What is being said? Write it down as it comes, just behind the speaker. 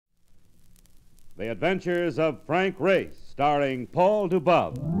The Adventures of Frank Race, starring Paul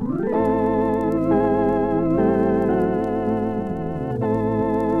Dubov.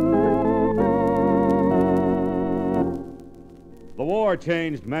 The war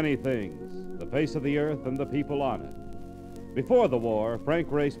changed many things, the face of the earth and the people on it. Before the war,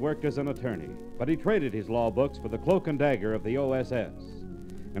 Frank Race worked as an attorney, but he traded his law books for the cloak and dagger of the OSS.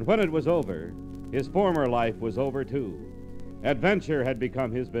 And when it was over, his former life was over too. Adventure had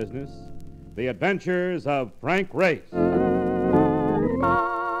become his business. The Adventures of Frank Race.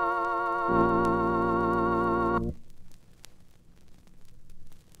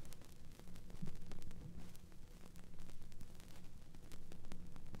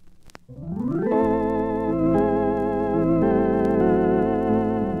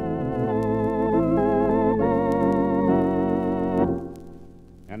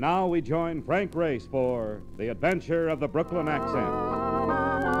 And now we join Frank Race for The Adventure of the Brooklyn Accent.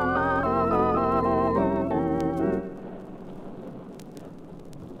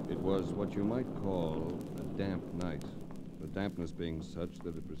 It was what you might call a damp night, the dampness being such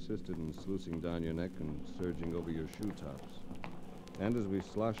that it persisted in sluicing down your neck and surging over your shoe tops. And as we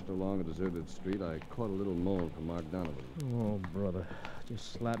sloshed along a deserted street, I caught a little moan from Mark Donovan. Oh, brother.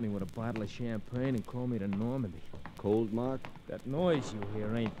 Just slap me with a bottle of champagne and call me to Normandy. Cold, Mark? That noise you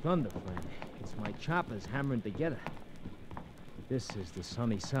hear ain't thunder, friend. It's my choppers hammering together. This is the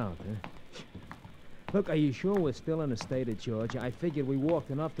sunny south, huh? Look, are you sure we're still in the state of Georgia? I figured we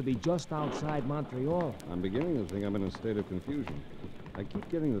walked enough to be just outside Montreal. I'm beginning to think I'm in a state of confusion. I keep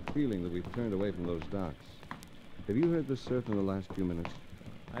getting the feeling that we've turned away from those docks. Have you heard the surf in the last few minutes?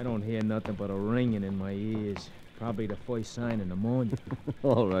 I don't hear nothing but a ringing in my ears. Probably the first sign of pneumonia.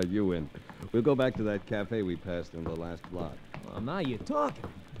 All right, you win. We'll go back to that cafe we passed in the last block. Well, now you're talking.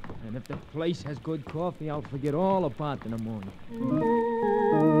 And if the place has good coffee, I'll forget all about the pneumonia.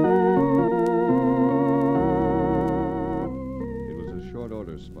 It was a short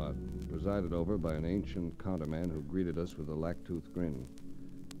order spot, presided over by an ancient counterman who greeted us with a lack-toothed grin.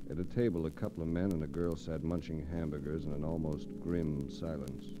 At a table, a couple of men and a girl sat munching hamburgers in an almost grim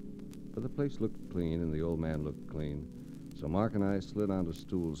silence. But the place looked clean, and the old man looked clean. So Mark and I slid onto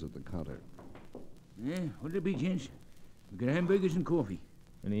stools at the counter. Yeah, what'll it be, gents? We got hamburgers and coffee.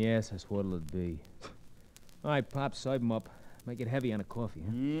 And he asked us what'll it be. All right, Pop, serve him up. Make it heavy on the coffee,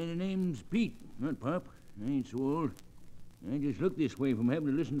 huh? Yeah, the name's Pete, not Pop. I ain't so old. I just look this way from having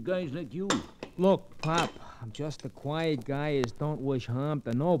to listen to guys like you. Look, Pop, I'm just a quiet guy as don't wish harm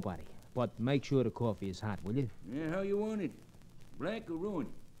to nobody. But make sure the coffee is hot, will you? Yeah, how you want it? Black or ruined?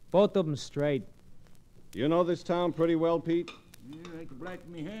 Both of them straight. You know this town pretty well, Pete? Yeah, like the black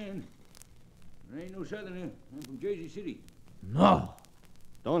in me hand. I ain't no southerner. I'm from Jersey City. No.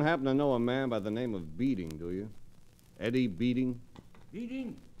 Don't happen to know a man by the name of Beating, do you? Eddie Beating?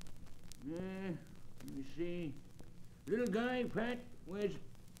 Beating? Yeah, let me see. Little guy, Pat? Where's...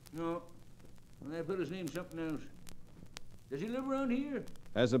 No. Well, that fella's name's something else. Does he live around here?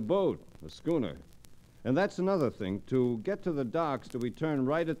 Has a boat, a schooner. And that's another thing. To get to the docks, do we turn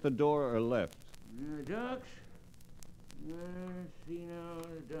right at the door or left? Docks? Let's see now,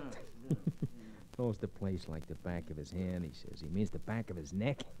 the docks. Knows the place like the back of his hand, he says. He means the back of his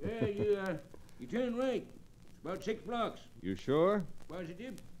neck. Yeah, you turn right. It's about 6 blocks. You sure?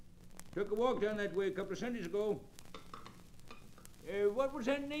 Positive. Took a walk down that way a couple of Sundays ago. What was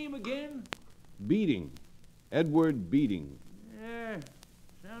that name again? Beating. Edward Beating. Yeah,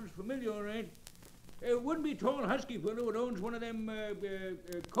 sounds familiar, all right. It wouldn't be a tall, husky fellow who owns one of them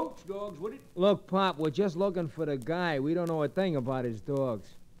coach dogs, would it? Look, Pop, we're just looking for the guy. We don't know a thing about his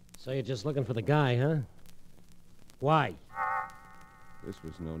dogs. So you're just looking for the guy, huh? Why? This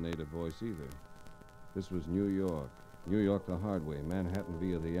was no native voice either. This was New York. New York the hard way. Manhattan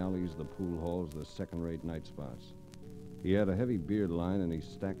via the alleys, the pool halls, the second-rate night spots. He had a heavy beard line, and he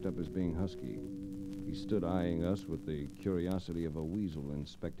stacked up as being husky. He stood eyeing us with the curiosity of a weasel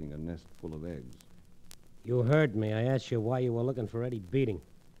inspecting a nest full of eggs. You heard me. I asked you why you were looking for Eddie Beating.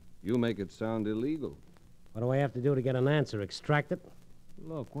 You make it sound illegal. What do I have to do to get an answer? Extract it?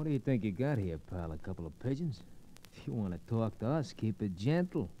 Look, what do you think you got here, pal? A couple of pigeons? If you want to talk to us, keep it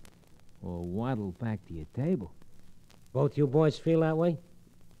gentle. Or waddle back to your table. Both you boys feel that way?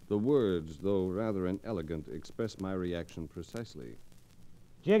 The words, though rather inelegant, express my reaction precisely.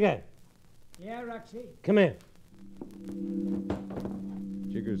 Jigger, Yeah, Roxy? come here.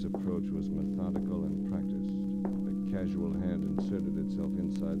 Jigger's approach was methodical and practiced. A casual hand inserted itself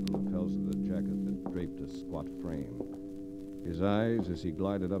inside the lapels of the jacket that draped a squat frame. His eyes, as he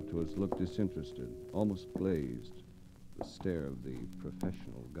glided up to us, looked disinterested, almost glazed. The stare of the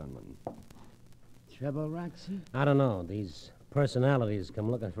professional gunman. Trouble, Roxy? I don't know. These Personalities come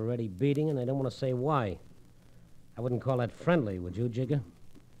looking for Eddie Beating, and they don't want to say why. I wouldn't call that friendly, would you, Jigger?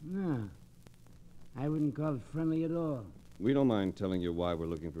 No. I wouldn't call it friendly at all. We don't mind telling you why we're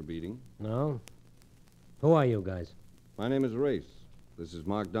looking for Beating. No? Who are you guys? My name is Race. This is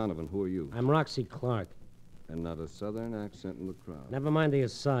Mark Donovan. Who are you? I'm Roxy Clark. And not a southern accent in the crowd. Never mind the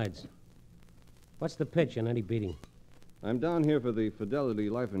asides. What's the pitch on Eddie Beating? I'm down here for the Fidelity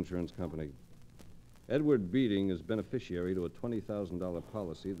Life Insurance Company. Edward Beating is beneficiary to a $20,000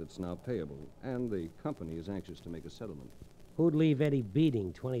 policy that's now payable, and the company is anxious to make a settlement. Who'd leave Eddie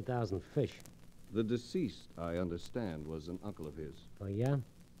Beating 20,000 fish? The deceased, I understand, was an uncle of his. Oh, yeah?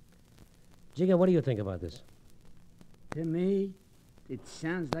 Jigger, what do you think about this? To me, it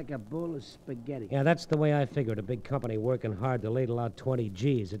sounds like a bowl of spaghetti. Yeah, that's the way I figured. A big company working hard to ladle out 20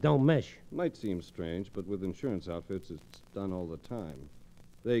 G's. It don't mesh. Might seem strange, but with insurance outfits, it's done all the time.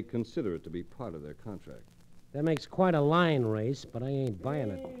 They consider it to be part of their contract. That makes quite a line race, but I ain't buying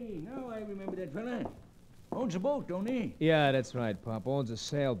it. Hey, now I remember that fella. Owns a boat, don't he? Yeah, that's right, Pop. Owns a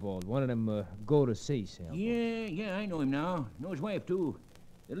sailboat. One of them go-to-sea sailboats. Yeah, I know him now. Know his wife, too.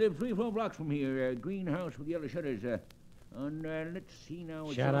 They live 3-4 blocks from here. Greenhouse with yellow shutters. Let's see now.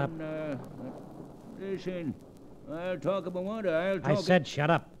 It's Shut up. Listen, I'll talk if I want to. I'll talk. I said shut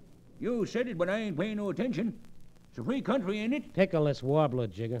up. You said it, but I ain't paying no attention. It's a free country, ain't it? Pickle this warbler,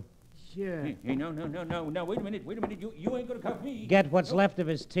 Jigger. Sure. Hey, no, wait a minute. You ain't gonna cuff me. Get what's left of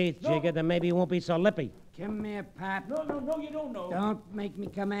his teeth, Jigger, then maybe he won't be so lippy. Come here, Pop. No, you don't know. Don't make me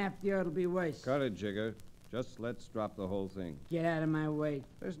come after you. It'll be worse. Cut it, Jigger. Just let's drop the whole thing. Get out of my way.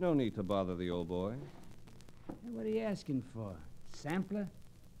 There's no need to bother the old boy. What are you asking for? Sampler?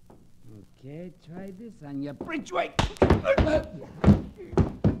 Okay, try this on your bridgeway.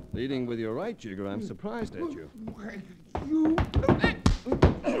 Leading with your right, Jigger, I'm surprised at you.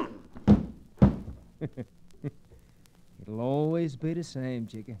 It'll always be the same,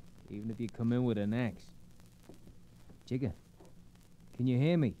 Jigger, even if you come in with an axe. Jigger, can you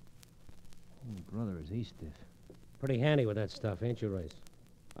hear me? Oh, brother, is he stiff. Pretty handy with that stuff, ain't you, Race?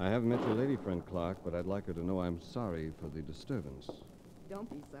 I haven't met your lady friend, Clark, but I'd like her to know I'm sorry for the disturbance. Don't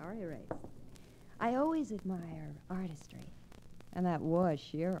be sorry, Race. I always admire artistry. And that was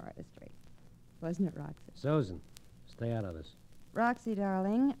sheer artistry. Wasn't it, Roxy? Susan, stay out of this. Roxy,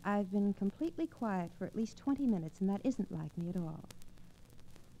 darling, I've been completely quiet for at least 20 minutes, and that isn't like me at all.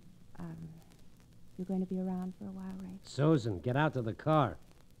 You going to be around for a while, Race? Susan, get out to the car.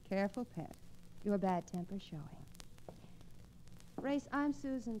 Careful, pet. Your bad temper's showing. Race, I'm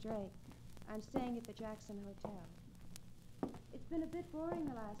Susan Drake. I'm staying at the Jackson Hotel. It's been a bit boring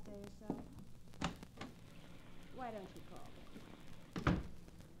the last day or so. Why don't you call me?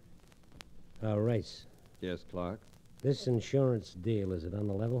 Race, Yes, Clark? this insurance deal, is it on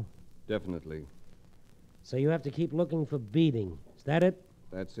the level? Definitely. So you have to keep looking for Beating. Is that it?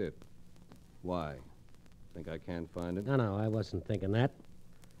 That's it. Why? Think I can't find it? No, I wasn't thinking that.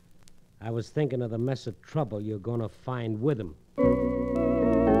 I was thinking of the mess of trouble you're going to find with him.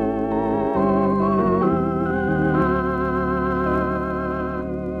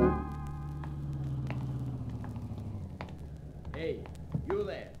 Hey, you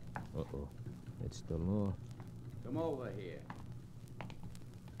there. Uh-oh. It's the law. Come over here.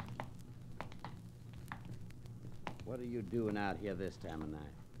 What are you doing out here this time of night?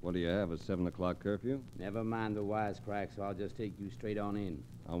 What do you have, a 7 o'clock curfew? Never mind the wisecracks, so I'll just take you straight on in.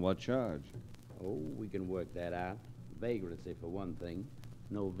 On what charge? Oh, we can work that out. Vagrancy, for one thing.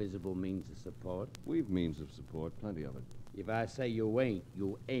 No visible means of support. We've means of support, plenty of it. If I say you ain't,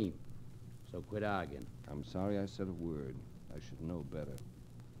 you ain't. So quit arguing. I'm sorry I said a word. I should know better.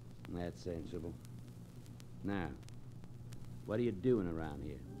 That's sensible. Now, what are you doing around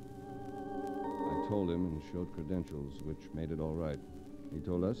here? I told him and showed credentials, which made it all right. He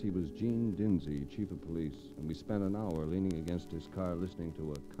told us he was Gene Dinsey, chief of police, and we spent an hour leaning against his car listening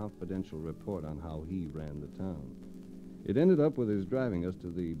to a confidential report on how he ran the town. It ended up with his driving us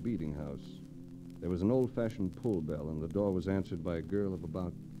to the Beating house. There was an old-fashioned pull bell, and the door was answered by a girl of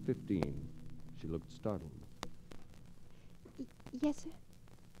about 15. She looked startled. Yes, sir?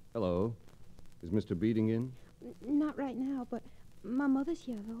 Hello. Is Mr. Beating in? Not right now, but my mother's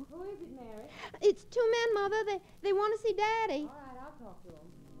here, though. Who is it, Mary? It's two men, Mother. They want to see Daddy. All right, I'll talk to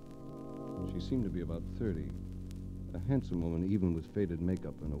him. She seemed to be about 30. A handsome woman, even with faded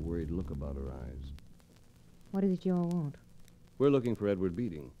makeup and a worried look about her eyes. What is it you all want? We're looking for Edward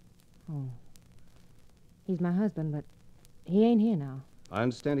Beating. Oh. He's my husband, but he ain't here now. I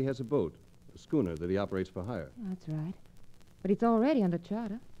understand he has a boat, a schooner that he operates for hire. That's right. But it's already under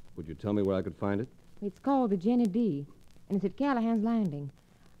charter. Would you tell me where I could find it? It's called the Jenny D, and it's at Callahan's Landing.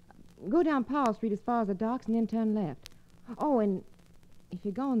 Go down Powell Street as far as the docks and then turn left. Oh, and if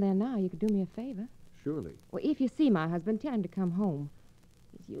you're going there now, you could do me a favor. Surely. Well, if you see my husband, tell him to come home.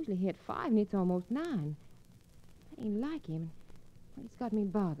 He's usually here at 5, and it's almost 9. I ain't like him. Well, he's got me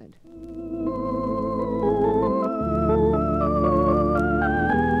bothered.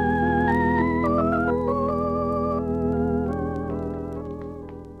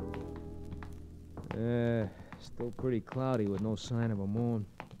 Still pretty cloudy with no sign of a moon.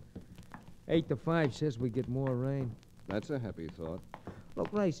 8 to 5 says we get more rain. That's a happy thought.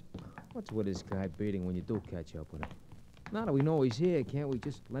 Look, Race, what's with this guy beating when you do catch up with him? Now that we know he's here, can't we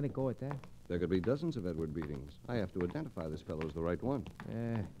just let it go at that? There could be dozens of Edward beatings. I have to identify this fellow as the right one.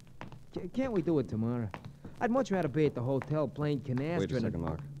 Can't we do it tomorrow? I'd much rather be at the hotel playing canasta. Wait a second,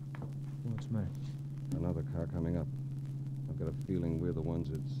 Mark. What's the matter? Another car coming up. I've got a feeling we're the ones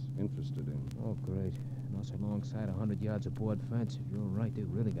it's interested in. Oh, great. And us alongside 100 yards of board fence. If you're right, they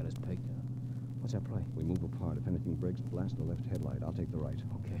really got us pegged down. What's our play? We move apart. If anything breaks, blast the left headlight. I'll take the right.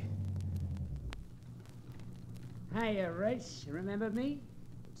 Okay. Hiya, Race. Remember me?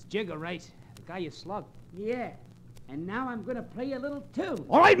 It's Jigger, Race. The guy you slugged. Yeah. And now I'm going to play a little tune.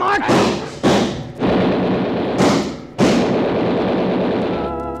 All right, Mark!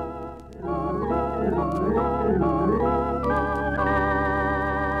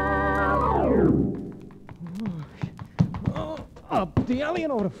 Up the alley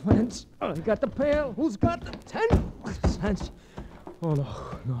and over the fence. I got the pail. Who's got the 10 cents? Oh, no.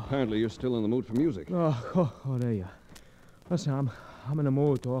 Apparently you're still in the mood for music. Oh, there you are. Listen, I'm in the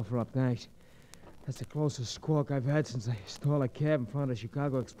mood to offer up thanks. That's the closest squawk I've had since I stole a cab in front of the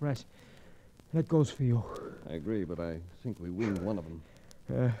Chicago Express. That goes for you. I agree, but I think we winged one of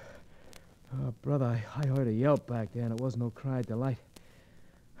them. Brother, I heard a yelp back there, and it wasn't no cry of delight.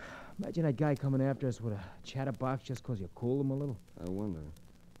 Imagine that guy coming after us with a chatterbox just 'cause you cooled him a little. I wonder.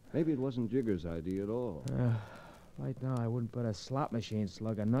 Maybe it wasn't Jigger's idea at all. Right now, I wouldn't put a slot machine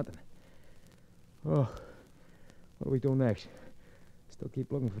slug on nothing. Oh, what do we do next? Still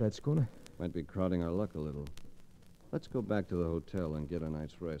keep looking for that schooner? Might be crowding our luck a little. Let's go back to the hotel and get a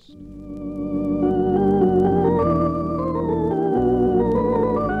night's rest.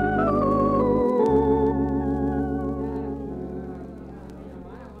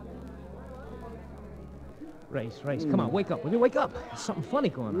 Race, come on, wake up. Will you wake up? There's something funny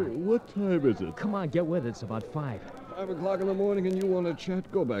going on. What time is it? Come on, get with it. It's about 5. 5 o'clock in the morning and you want to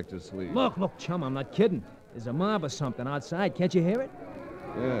chat? Go back to sleep. Look, chum, I'm not kidding. There's a mob or something outside. Can't you hear it?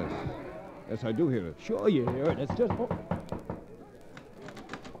 Yes. Yes, I do hear it. Sure you hear it. It's just...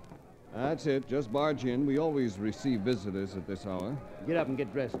 That's it. Just barge in. We always receive visitors at this hour. Get up and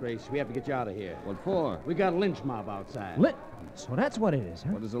get dressed, Grace. We have to get you out of here. What for? We got a lynch mob outside. So that's what it is,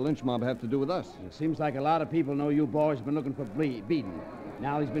 huh? What does a lynch mob have to do with us? It seems like a lot of people know you boys have been looking for beating.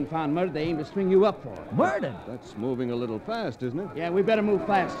 Now he's been found murdered. They aim to string you up for it. Murdered? That's moving a little fast, isn't it? Yeah, we better move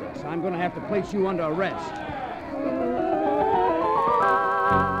faster. So I'm going to have to place you under arrest.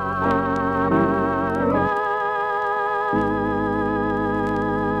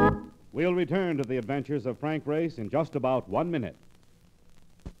 We'll return to the adventures of Frank Race in just about 1 minute.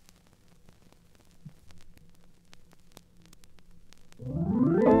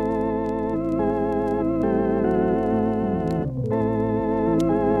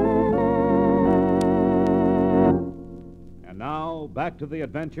 And now, back to the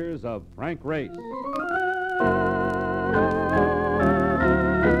adventures of Frank Race.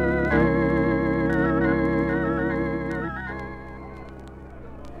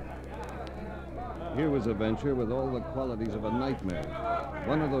 Here was a venture with all the qualities of a nightmare.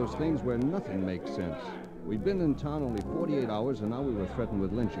 One of those things where nothing makes sense. We'd been in town only 48 hours, and now we were threatened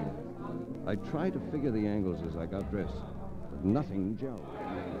with lynching. I tried to figure the angles as I got dressed, but nothing gelled.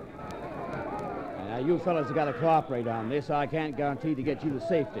 Now, you fellas have got to cooperate on this. I can't guarantee to get you to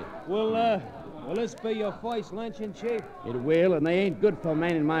safety. Will this be your first lynching, Chief? It will, and they ain't good for a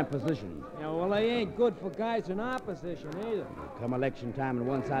man in my position. Yeah, well, they ain't good for guys in opposition either. Come election time, and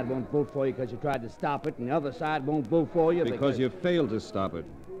one side won't vote for you because you tried to stop it, and the other side won't vote for you Because you failed to stop it.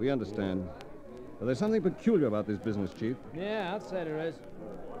 We understand. But there's something peculiar about this business, Chief. Yeah, I'd say there is.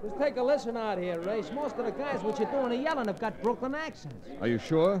 Just take a listen out here, Race. Most of the guys what you're doing the yelling have got Brooklyn accents. Are you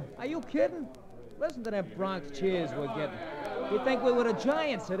sure? Are you kidding? Listen to them Bronx cheers we're getting. You'd think we were the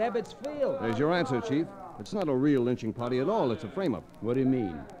Giants at Ebbets Field. There's your answer, Chief. It's not a real lynching party at all. It's a frame-up. What do you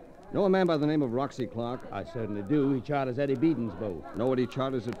mean? Know a man by the name of Roxy Clark? I certainly do. He charters Eddie Beaton's boat. Know what he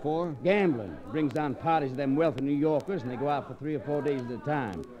charters it for? Gambling. Brings down parties of them wealthy New Yorkers, and they go out for 3 or 4 days at a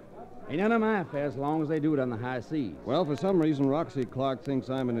time. Ain't none of my affair as long as they do it on the high seas. Well, for some reason, Roxy Clark thinks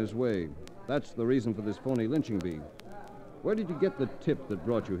I'm in his way. That's the reason for this phony lynching bee. Where did you get the tip that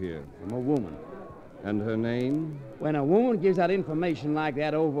brought you here? I'm a woman. And her name? When a woman gives out information like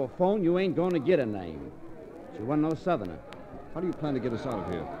that over a phone, you ain't going to get a name. She wasn't no Southerner. How do you plan to get us out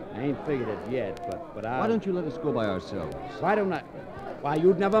of here? I ain't figured it yet, but I... Why don't you let us go by ourselves? Why don't I... Why,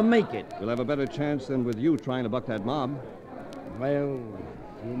 you'd never make it. We'll have a better chance than with you trying to buck that mob. Well,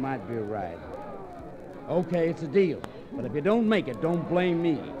 you might be right. Okay, it's a deal. But if you don't make it, don't blame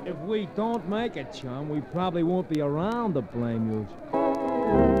me. If we don't make it, chum, we probably won't be around to blame you.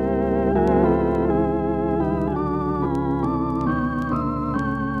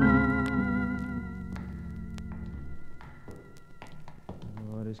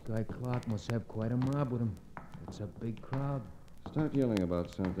 Oh, this guy Clark must have quite a mob with him. It's a big crowd. Start yelling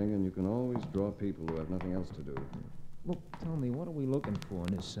about something, and you can always draw people who have nothing else to do. Look, tell me, what are we looking for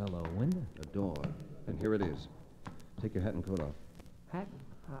in this cellar window? A door. And here it is. Take your hat and coat off. Hat?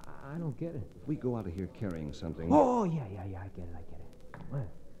 I don't get it. We go out of here carrying something. Oh, yeah, I get it. Well,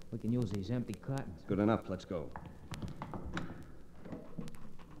 we can use these empty cartons. Good enough. Let's go.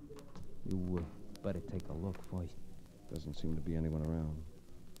 You better take a look first. Doesn't seem to be anyone around.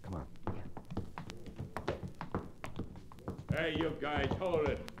 Come on. Hey, you guys, hold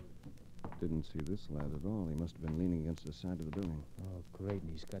it. Didn't see this lad at all. He must have been leaning against the side of the building. Oh, great,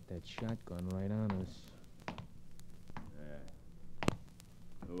 and he's got that shotgun right on us.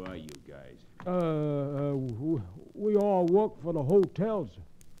 Who are you guys? We all work for the hotels.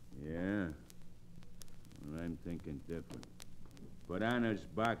 Yeah? Well, I'm thinking different. Put on those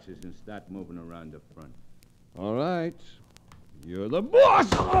boxes and start moving around the front. All right. You're the boss!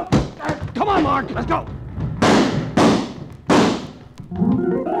 Come on, Mark. Let's go.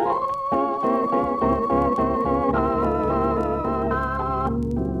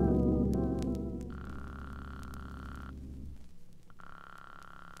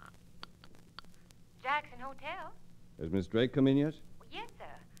 Jackson Hotel? Has Miss Drake come in yet? Well, yes, sir.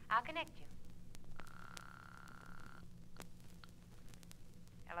 I'll connect you.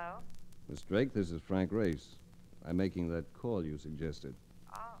 Hello? Miss Drake, this is Frank Race. I'm making that call you suggested.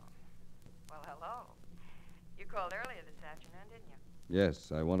 Oh. Well, hello. You called earlier this afternoon, didn't you?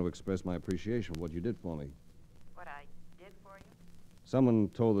 Yes, I want to express my appreciation for what you did for me. What I did for you? Someone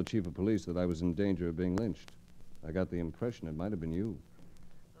told the chief of police that I was in danger of being lynched. I got the impression it might have been you.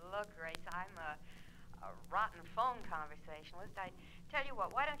 Look, Grace, I'm a rotten phone conversationalist. I tell you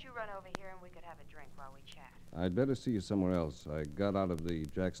what, why don't you run over here and we could have a drink while we chat? I'd better see you somewhere else. I got out of the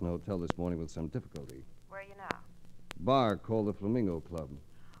Jackson Hotel this morning with some difficulty. Where are you now? Bar called the Flamingo Club.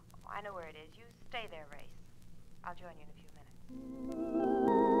 Oh, I know where it is. You stay there, Race. I'll join you in a few minutes.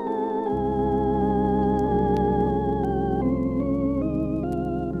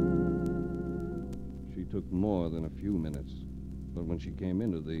 She took more than a few minutes. But when she came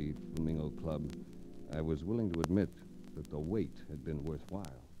into the Flamingo Club, I was willing to admit that the wait had been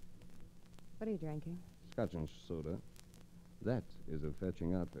worthwhile. What are you drinking? Scotch and soda. That is a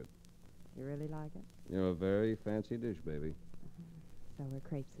fetching outfit. You really like it? You're a very fancy dish, baby. So are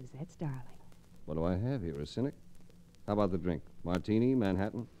crepes. That's darling. What do I have here, a cynic? How about the drink? Martini,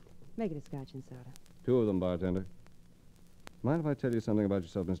 Manhattan? Make it a scotch and soda. 2 of them, bartender. Mind if I tell you something about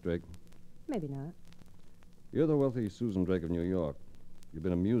yourself, Miss Drake? Maybe not. You're the wealthy Susan Drake of New York. You've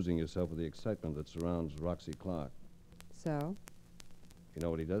been amusing yourself with the excitement that surrounds Roxy Clark. So? You know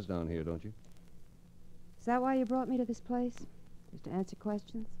what he does down here, don't you? Is that why you brought me to this place? Just to answer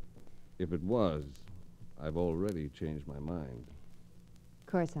questions? If it was, I've already changed my mind. Of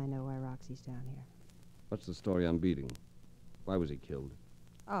course I know why Roxy's down here. What's the story I'm beating? Why was he killed?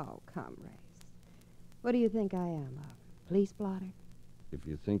 Oh, come, Race. What do you think I am, a police blotter? If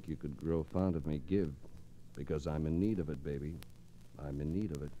you think you could grow fond of me, give. Because I'm in need of it, baby. I'm in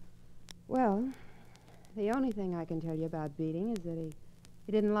need of it. Well, the only thing I can tell you about Beating is that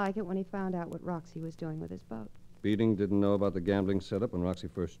he didn't like it when he found out what Roxy was doing with his boat. Beating didn't know about the gambling setup when Roxy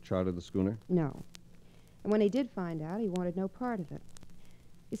first chartered the schooner? No. And when he did find out, he wanted no part of it.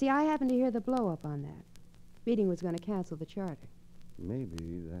 You see, I happened to hear the blow-up on that. Beating was going to cancel the charter.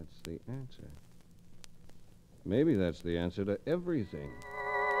 Maybe that's the answer. Maybe that's the answer to everything.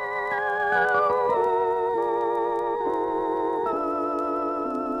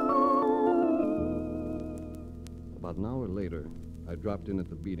 About an hour later, I dropped in at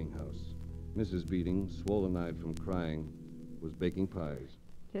the Beating house. Mrs. Beating, swollen-eyed from crying, was baking pies.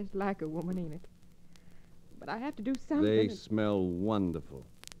 Just like a woman, ain't it? But I have to do something. They smell wonderful.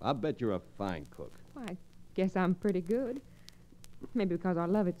 I bet you're a fine cook. Well, I guess I'm pretty good. Maybe because I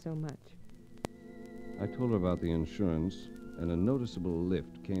love it so much. I told her about the insurance, and a noticeable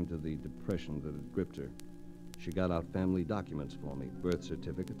lift came to the depression that had gripped her. She got out family documents for me, birth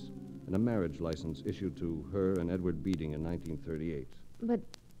certificates, and a marriage license issued to her and Edward Beating in 1938. But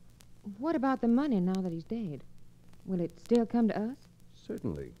What about the money now that he's dead? Will it still come to us?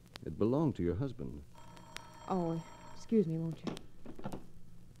 Certainly. It belonged to your husband. Oh, excuse me, won't you?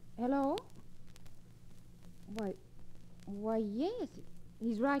 Hello? Why, yes.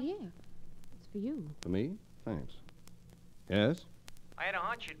 He's right here. It's for you. For me? Thanks. Yes? I had a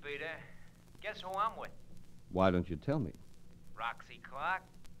hunch you'd be there. Guess who I'm with? Why don't you tell me? Roxy Clark.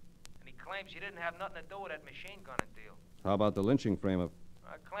 And he claims you didn't have nothing to do with that machine gunning deal. How about the lynching frame-up?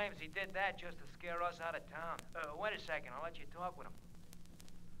 Claims he did that just to scare us out of town. Wait a second. I'll let you talk with him.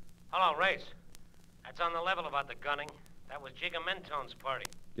 Hello, Race. That's on the level about the gunning. That was Jigger Mentone's party.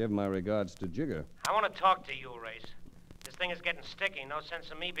 Give my regards to Jigger. I want to talk to you, Race. This thing is getting sticky. No sense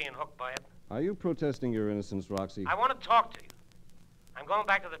in me being hooked by it. Are you protesting your innocence, Roxy? I want to talk to you. I'm going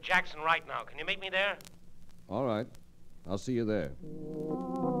back to the Jackson right now. Can you meet me there? All right. I'll see you there.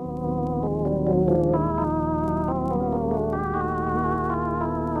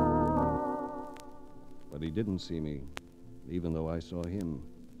 But he didn't see me, even though I saw him.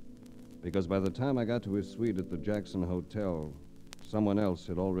 Because by the time I got to his suite at the Jackson Hotel, someone else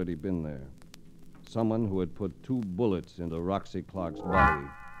had already been there. Someone who had put 2 bullets into Roxy Clark's body.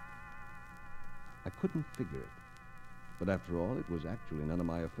 I couldn't figure it. But after all, it was actually none of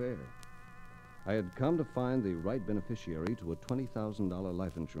my affair. I had come to find the right beneficiary to a $20,000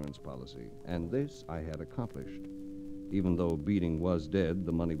 life insurance policy, and this I had accomplished. Even though Beating was dead,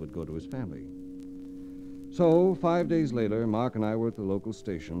 the money would go to his family. So, 5 days later, Mark and I were at the local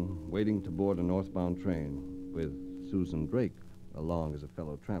station, waiting to board a northbound train, with Susan Drake along as a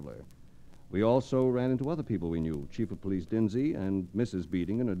fellow traveler. We also ran into other people we knew, Chief of Police Dinsey and Mrs.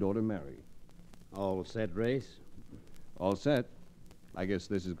 Beating and her daughter Mary. All set, Race? All set. I guess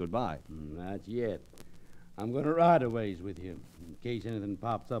this is goodbye. Not yet. I'm going to ride a ways with you, in case anything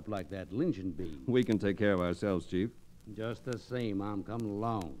pops up like that lynching bee. We can take care of ourselves, Chief. Just the same, I'm coming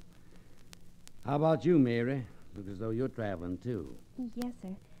along. How about you, Mary? Look as though you're traveling, too. Yes,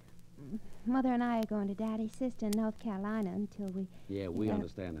 sir. Mother and I are going to Daddy's sister in North Carolina until we... Yeah, we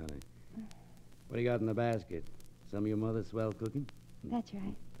understand, honey. What do you got in the basket? Some of your mother's swell cooking? That's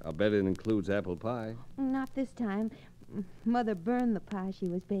right. I'll bet it includes apple pie. Not this time. Mother burned the pie she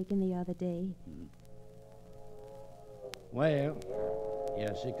was baking the other day. Well,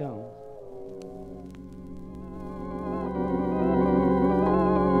 here she comes.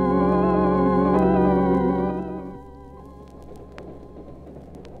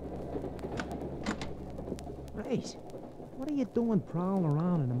 Race, what are you doing prowling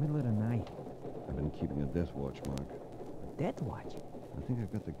around in the middle of the night? I've been keeping a death watch, Mark. Death watch? I think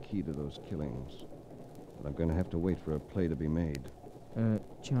I've got the key to those killings. But I'm going to have to wait for a play to be made.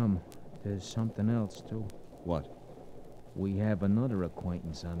 Chum, there's something else, too. What? We have another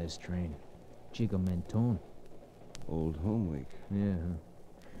acquaintance on this train. Jigger Mentone. Old home week. Yeah.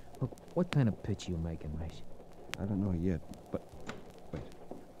 Look, what kind of pitch you making, Race? I don't know yet, but... Wait.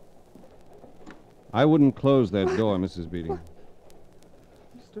 I wouldn't close that door, Mrs. Beating.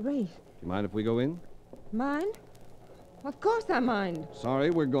 Mr. Race. You mind if we go in? Mind? Of course I mind. Sorry,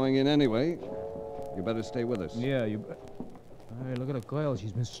 we're going in anyway. You better stay with us. Yeah, you... Hey, look at the girl.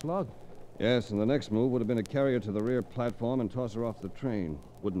 She's been slugged. Yes, and the next move would have been to carry her to the rear platform and toss her off the train.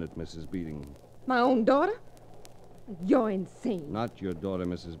 Wouldn't it, Mrs. Beating? My own daughter? You're insane. Not your daughter,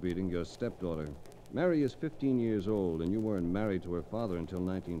 Mrs. Beating, your stepdaughter. Mary is 15 years old, and you weren't married to her father until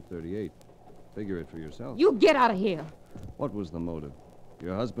 1938. Figure it for yourself. You get out of here. What was the motive?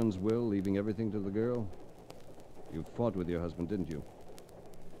 Your husband's will, leaving everything to the girl? You fought with your husband, didn't you?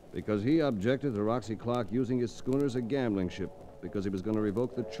 Because he objected to Roxy Clark using his schooner as a gambling ship because he was going to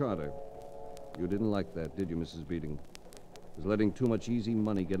revoke the charter. You didn't like that, did you, Mrs. Beating? It was letting too much easy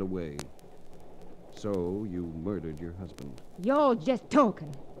money get away. So you murdered your husband. You're just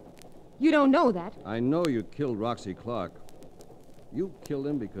talking. You don't know that. I know you killed Roxy Clark. You killed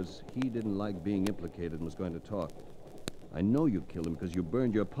him because he didn't like being implicated and was going to talk. I know you killed him because you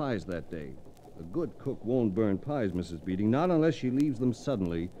burned your pies that day. A good cook won't burn pies, Mrs. Beating, not unless she leaves them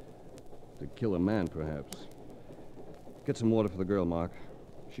suddenly to kill a man, perhaps. Get some water for the girl, Mark.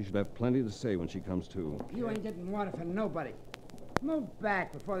 She should have plenty to say when she comes to. You ain't getting water for nobody. Move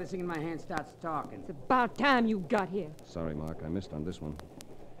back before this thing in my hand starts talking. It's about time you got here. Sorry, Mark, I missed on this one.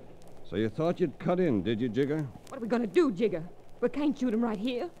 So you thought you'd cut in, did you, Jigger? What are we gonna do, Jigger? We can't shoot him right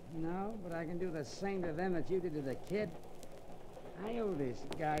here. No, but I can do the same to them that you did to the kid. I owe this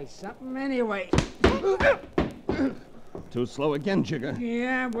guy something anyway. Too slow again, Jigger.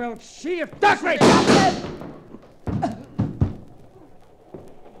 Yeah, well, see if... Duck right!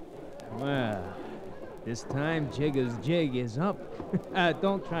 Well, this time Jigger's jig is up.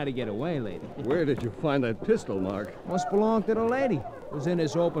 Don't try to get away, lady. Where did you find that pistol, Mark? Must belong to the lady. It was in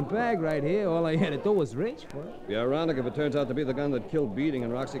this open bag right here. All I had to do was reach for it. Be ironic if it turns out to be the gun that killed Beating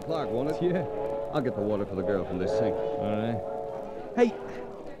and Roxy Clark, won't it? Yeah. I'll get the water for the girl from this sink. All right. Hey,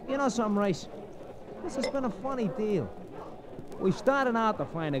 you know something, Race? This has been a funny deal. We started out to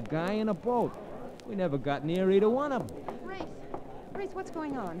find a guy in a boat. We never got near either one of them. Race, what's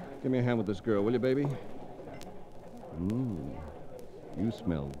going on? Give me a hand with this girl, will you, baby? You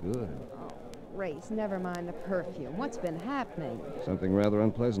smell good. Race, never mind the perfume. What's been happening? Something rather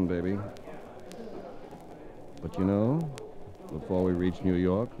unpleasant, baby. But you know, before we reach New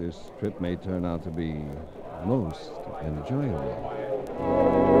York, this trip may turn out to be most enjoyable.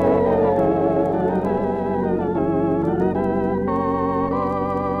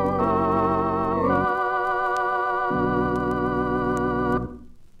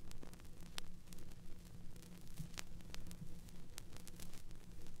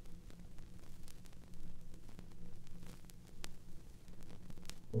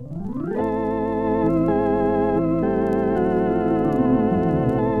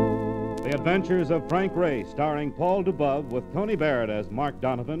 The Adventures of Frank Ray, starring Paul Dubove with Tony Barrett as Mark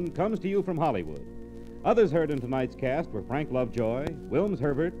Donovan, comes to you from Hollywood. Others heard in tonight's cast were Frank Lovejoy, Wilms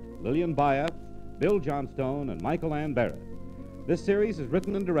Herbert, Lillian Byatt, Bill Johnstone, and Michael Ann Barrett. This series is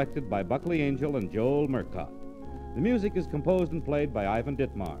written and directed by Buckley Angel and Joel Murcott. The music is composed and played by Ivan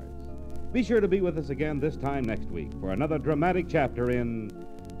Ditmars. Be sure to be with us again this time next week for another dramatic chapter in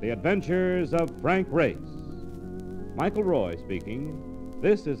The Adventures of Frank Race. Michael Roy speaking.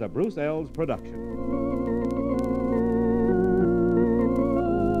 This is a Bruce Ells production.